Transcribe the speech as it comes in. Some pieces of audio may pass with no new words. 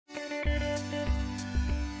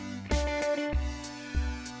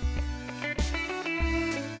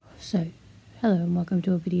So, hello and welcome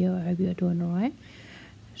to a video. I hope you are doing alright.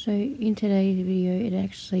 So, in today's video, it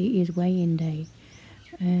actually is weigh-in day.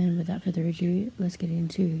 And without further ado, let's get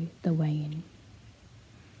into the weigh-in.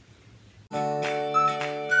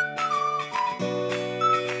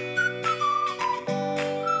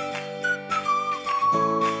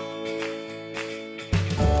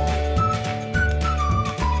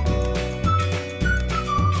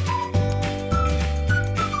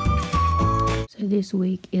 So this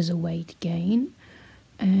week is a weight gain,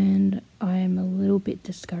 and I am a little bit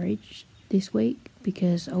discouraged this week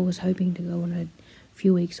because I was hoping to go on a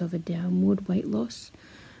few weeks of a downward weight loss.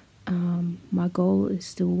 My goal is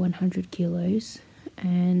still 100 kilos,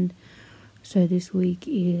 and so this week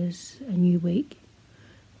is a new week.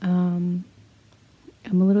 I'm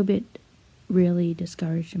a little bit really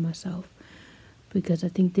discouraged in myself because I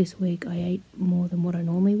think this week I ate more than what I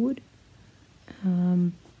normally would.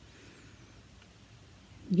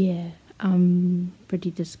 Yeah, I'm pretty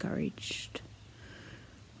discouraged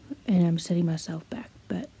and I'm setting myself back,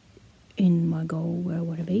 but in my goal where I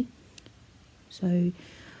want to be. So,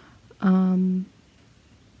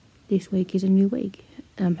 this week is a new week.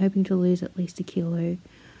 I'm hoping to lose at least 1 kilo,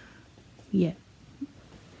 yeah,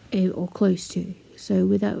 or close to. So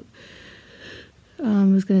without, I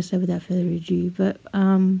was going to say without further ado, but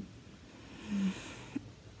I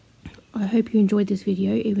hope you enjoyed this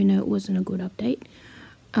video, even though it wasn't a good update.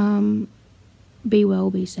 Be well,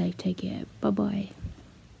 be safe, take care, bye bye.